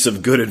piece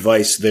of good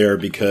advice there,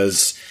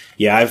 because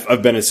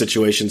I've been in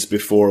situations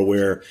before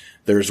where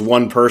there's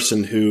one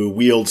person who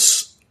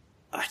wields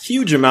a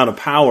huge amount of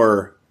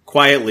power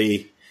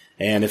quietly,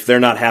 and if they're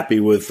not happy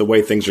with the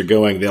way things are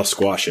going, they'll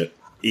squash it.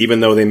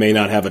 Even though they may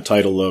not have a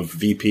title of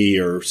VP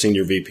or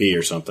senior VP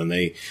or something,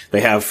 they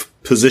have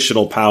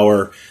positional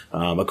power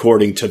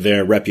according to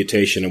their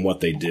reputation and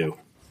what they do.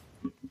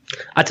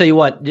 I'll tell you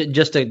what,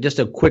 just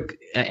a quick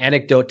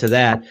anecdote to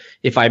that,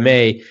 if I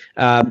may.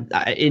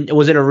 I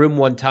was in a room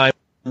one time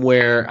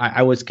where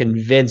I was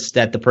convinced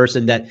that the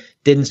person that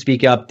didn't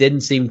speak up,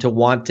 didn't seem to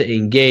want to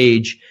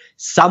engage,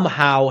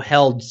 somehow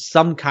held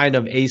some kind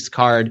of ace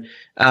card.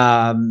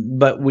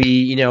 But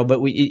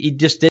it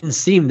just didn't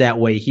seem that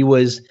way. He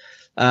was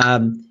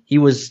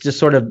just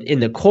sort of in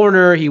the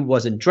corner. He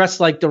wasn't dressed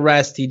like the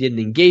rest. He didn't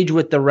engage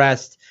with the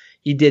rest.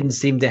 He didn't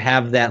seem to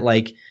have that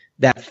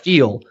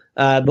feel.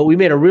 But we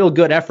made a real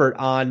good effort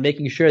on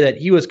making sure that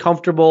he was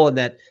comfortable and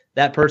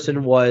that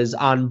person was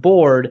on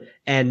board.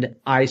 And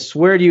I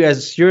swear to you,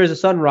 as sure as the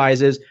sun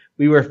rises,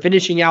 we were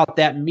finishing out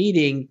that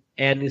meeting,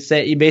 and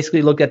he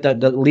basically looked at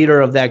the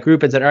leader of that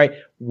group and said, all right,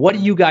 what do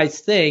you guys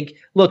think?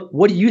 Look,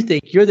 what do you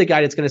think? You're the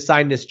guy that's going to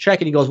sign this check.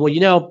 And he goes,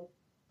 well,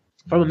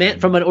 from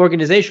an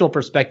organizational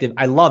perspective,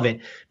 I love it,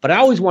 but I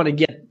always want to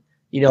get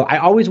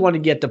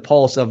the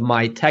pulse of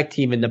my tech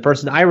team, and the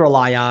person I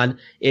rely on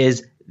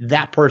is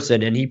that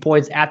person. And he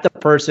points at the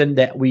person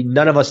that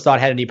none of us thought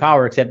had any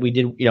power, except we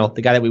did,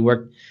 the guy that we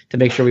worked to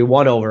make sure we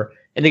won over.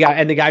 And the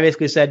guy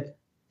basically said,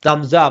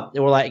 thumbs up.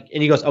 And we're like,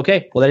 and he goes,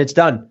 okay, well then it's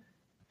done.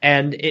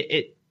 And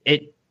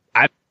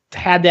I've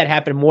had that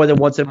happen more than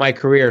once in my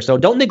career. So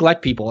don't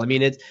neglect people. I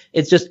mean,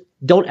 it's just,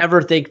 don't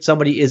ever think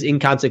somebody is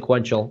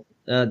inconsequential.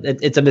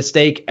 It's a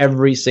mistake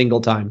every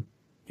single time.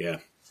 Yeah.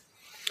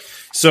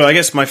 So I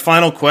guess my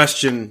final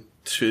question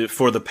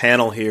for the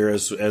panel here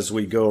as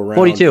we go around.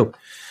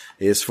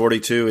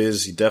 42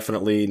 is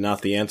definitely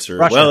not the answer.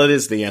 Russia. Well, it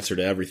is the answer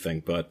to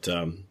everything, but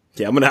I'm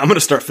gonna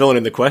start filling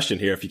in the question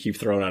here if you keep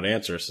throwing out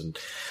answers. And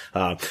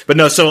but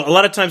no, so a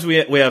lot of times we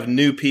have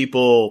new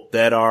people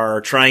that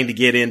are trying to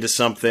get into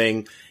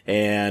something,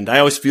 and I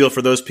always feel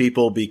for those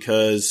people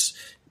because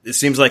it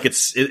seems like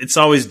it's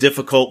always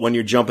difficult when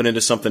you're jumping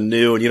into something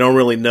new and you don't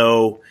really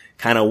know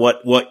kind of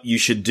what you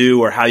should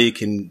do or how you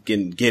can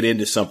get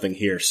into something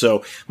here.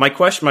 So my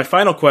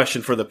final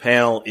question for the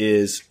panel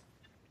is,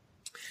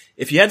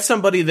 if you had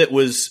somebody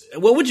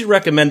what would you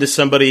recommend to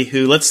somebody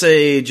who, let's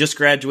say, just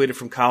graduated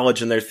from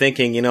college and they're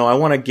thinking, I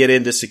want to get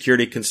into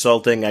security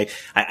consulting.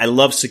 I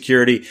love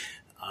security.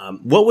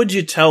 What would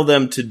you tell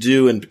them to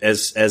do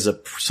as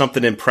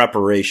something in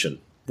preparation?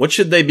 What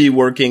should they be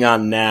working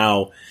on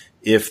now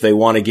if they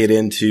want to get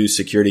into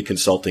security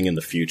consulting in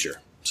the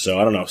future? So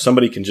I don't know.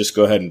 Somebody can just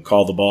go ahead and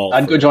call the ball.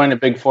 I'd go join a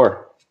Big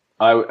Four.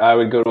 I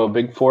would go to a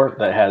Big Four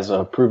that has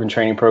a proven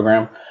training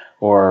program,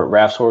 or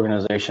Raf's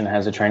organization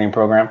has a training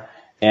program,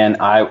 and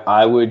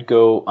I would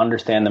go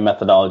understand the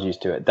methodologies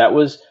to it. That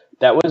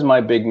was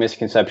my big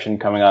misconception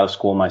coming out of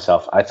school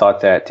myself. I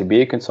thought that to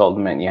be a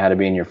consultant meant you had to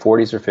be in your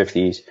 40s or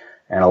 50s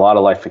and a lot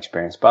of life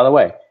experience. By the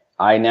way,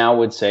 I now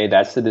would say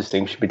that's the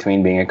distinction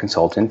between being a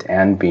consultant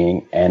and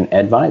being an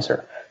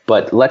advisor.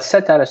 But let's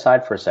set that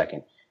aside for a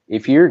second.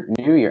 If you're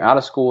new, you're out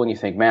of school, and you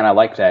think, man, I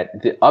like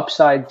that, the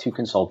upside to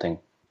consulting,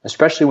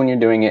 especially when you're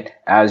doing it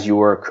as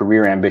your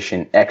career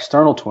ambition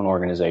external to an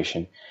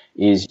organization,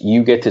 is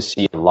you get to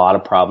see a lot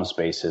of problem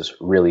spaces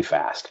really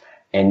fast.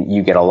 And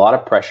you get a lot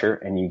of pressure,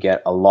 and you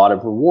get a lot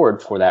of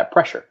reward for that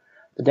pressure.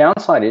 The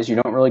downside is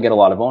you don't really get a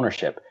lot of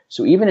ownership.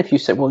 So even if you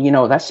said,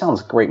 well, that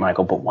sounds great,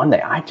 Michael, but one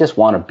day I just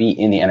want to be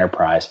in the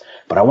enterprise,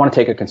 but I want to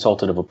take a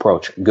consultative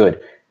approach.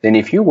 Good. Then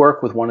if you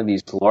work with one of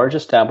these large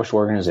established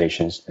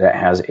organizations that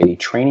has a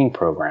training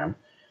program,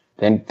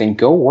 then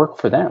go work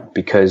for them,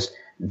 because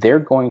they're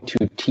going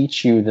to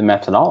teach you the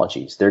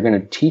methodologies. They're going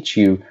to teach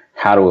you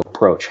how to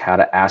approach, how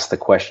to ask the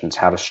questions,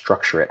 how to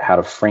structure it, how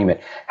to frame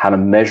it, how to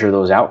measure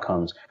those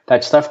outcomes.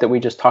 That stuff that we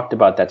just talked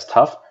about, that's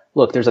tough.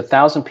 Look, there's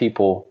 1,000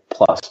 people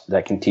plus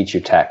that can teach you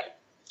tech,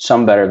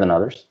 some better than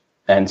others,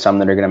 and some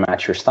that are going to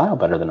match your style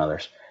better than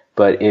others.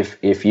 But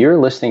if you're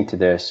listening to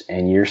this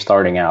and you're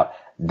starting out,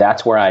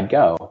 that's where I'd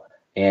go,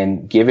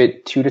 and give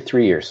it 2 to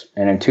 3 years.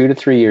 And in 2 to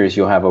 3 years,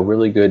 you'll have a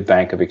really good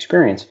bank of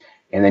experience,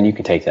 and then you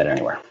can take that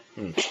anywhere.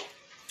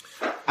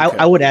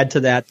 I would add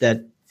to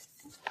that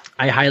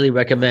I highly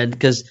recommend,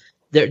 because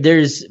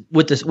there's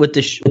with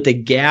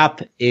the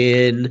gap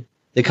in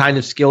the kind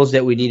of skills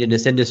that we need in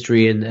this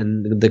industry,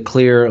 and the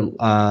clear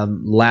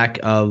lack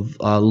of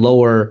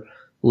lower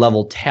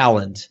level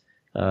talent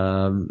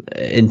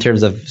in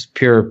terms of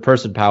pure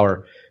person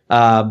power.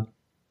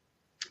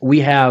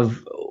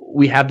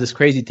 We have this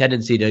crazy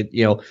tendency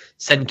to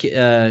send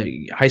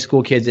high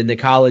school kids into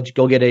college,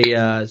 go get a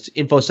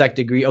InfoSec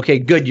degree. Okay,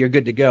 good, you're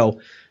good to go.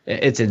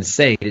 It's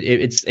insane.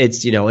 It's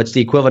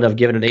the equivalent of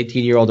giving an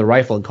 18-year-old a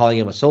rifle and calling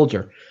him a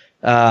soldier.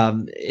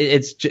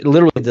 It's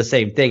literally the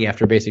same thing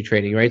after basic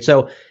training, right?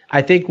 So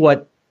I think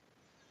what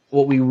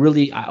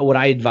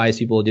I advise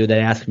people to do that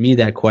ask me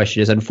that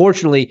question is,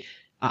 unfortunately,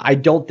 I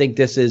don't think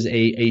this is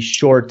a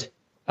short.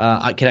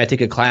 Can I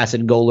take a class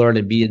and go learn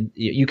and be?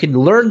 You can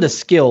learn the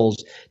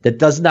skills. That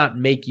does not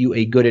make you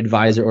a good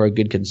advisor or a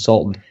good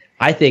consultant.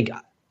 I think,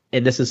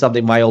 and this is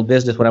something my old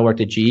business when I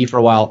worked at GE for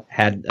a while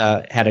had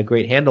a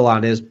great handle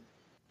on, is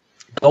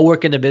go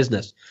work in the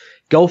business.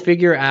 Go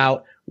figure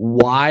out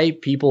why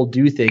people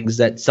do things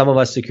that some of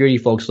us security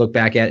folks look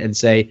back at and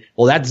say,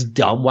 well, that's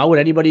dumb. Why would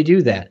anybody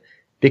do that?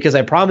 Because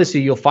I promise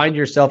you'll find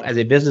yourself as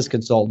a business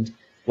consultant,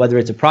 whether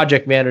it's a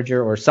project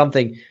manager or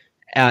something,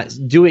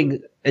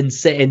 doing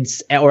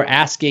or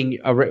asking,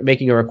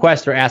 making a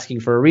request or asking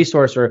for a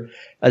resource or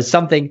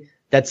something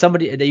that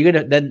somebody that you're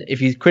gonna then,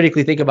 if you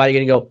critically think about it,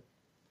 you're gonna go,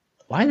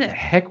 why the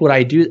heck would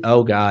I do?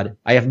 Oh God,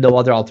 I have no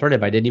other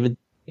alternative. I didn't even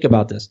think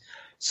about this.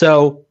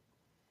 So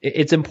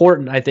it's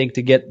important, I think,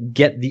 to get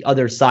the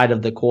other side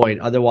of the coin.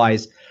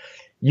 Otherwise,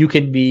 you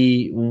can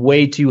be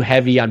way too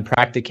heavy on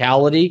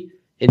practicality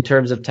in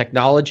terms of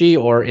technology,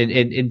 or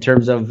in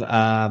terms of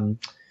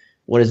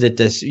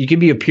you can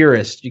be a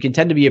purist. You can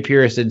tend to be a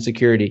purist in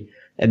security,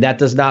 and that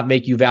does not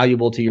make you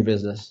valuable to your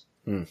business.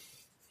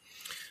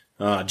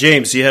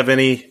 James, do you have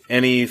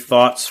any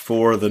thoughts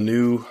for the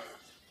new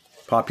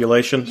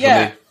population?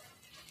 Yeah.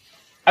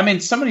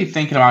 Somebody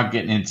thinking about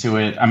getting into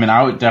it,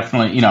 I would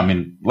definitely,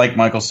 like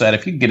Michael said,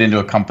 if you can get into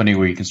a company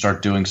where you can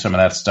start doing some of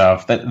that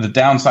stuff, the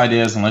downside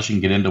is, unless you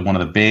can get into one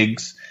of the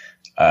bigs,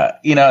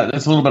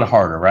 it's a little bit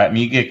harder, right?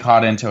 You get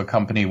caught into a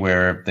company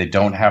where they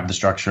don't have the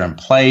structure in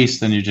place,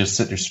 then you just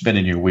sit there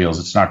spinning your wheels.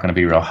 It's not going to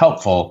be real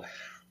helpful.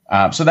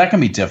 So that can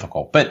be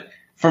difficult. But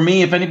for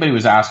me, if anybody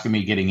was asking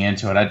me getting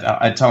into it,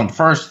 I'd tell them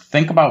first,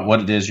 think about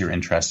what it is you're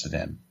interested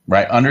in,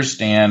 right?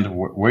 Understand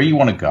where you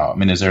want to go.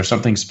 Is there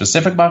something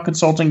specific about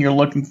consulting you're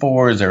looking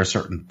for? Is there a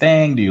certain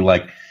thing? Do you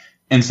like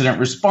incident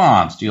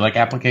response? Do you like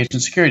application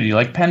security? Do you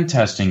like pen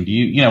testing? Do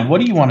you what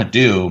do you want to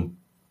do?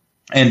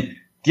 And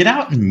get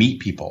out and meet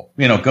people.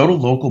 Go to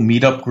local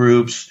meetup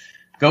groups.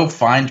 Go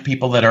find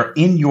people that are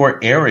in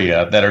your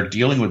area that are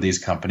dealing with these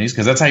companies,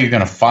 because that's how you're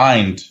going to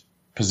find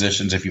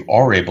positions if you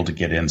are able to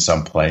get in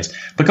someplace.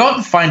 But go out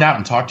and find out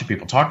and talk to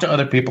people. Talk to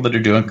other people that are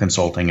doing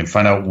consulting and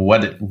find out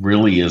what it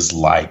really is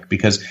like.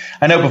 Because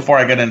I know before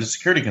I got into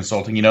security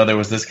consulting, there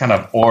was this kind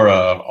of aura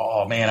of,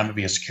 oh man, I'm going to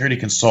be a security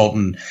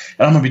consultant and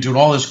I'm going to be doing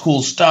all this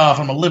cool stuff.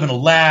 I'm going to live in a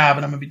lab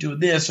and I'm going to be doing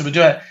this. I'm going to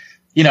do that.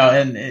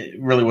 And it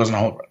really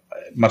wasn't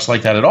much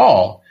like that at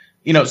all.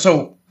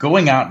 So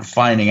going out and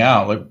finding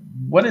out, like,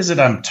 what is it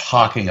I'm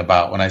talking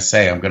about when I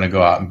say I'm going to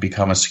go out and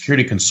become a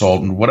security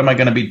consultant? What am I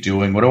going to be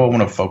doing? What do I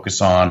want to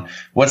focus on?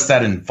 What's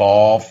that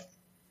involve?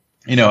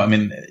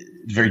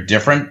 It's very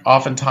different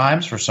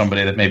oftentimes for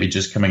somebody that may be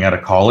just coming out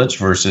of college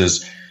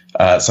versus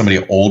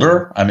somebody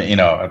older.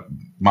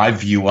 My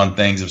view on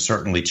things have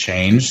certainly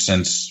changed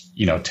since,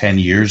 10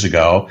 years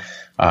ago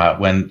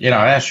when,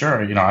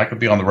 sure, I could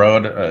be on the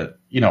road,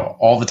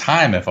 all the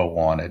time if I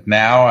wanted.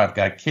 Now I've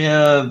got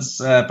kids,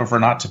 prefer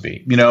not to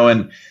be,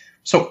 and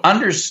so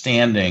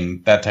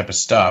understanding that type of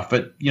stuff.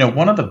 But,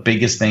 one of the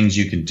biggest things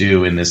you can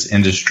do in this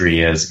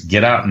industry is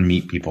get out and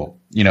meet people,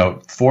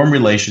 form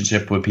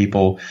relationship with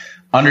people,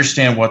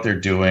 understand what they're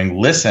doing,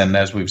 listen,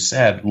 as we've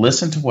said,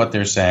 listen to what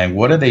they're saying.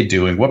 What are they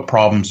doing? What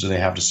problems do they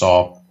have to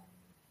solve?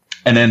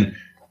 And then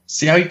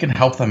see how you can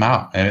help them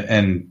out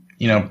and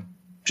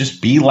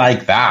just be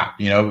like that,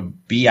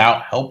 be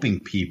out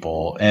helping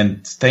people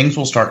and things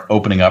will start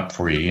opening up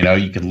for you.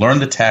 You can learn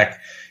the tech,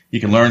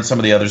 you can learn some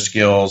of the other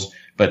skills,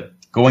 but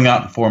going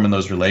out and forming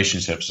those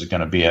relationships is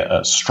going to be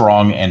a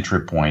strong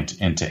entry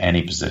point into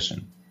any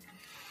position.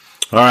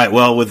 All right.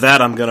 Well, with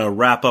that, I'm going to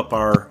wrap up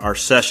our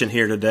session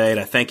here today. And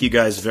I thank you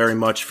guys very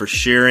much for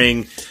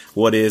sharing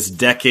what is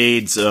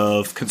decades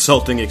of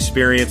consulting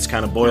experience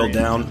kind of boiled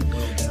down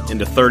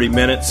into 30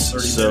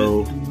 minutes.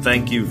 So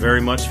thank you very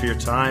much for your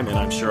time. And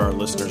I'm sure our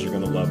listeners are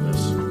going to love this.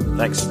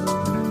 Thanks.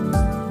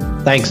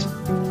 Thanks.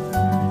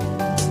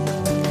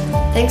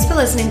 Thanks for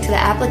listening to the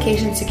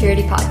Application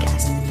Security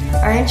Podcast.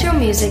 Our intro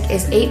music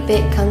is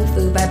 8-Bit Kung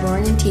Fu by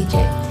Born and TJ,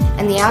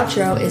 and the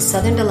outro is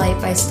Southern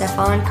Delight by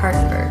Stefan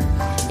Kartenberg.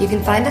 You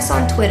can find us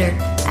on Twitter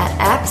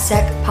at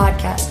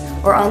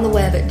AppSecPodcast or on the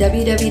web at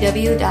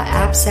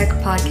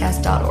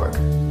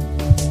www.appsecpodcast.org.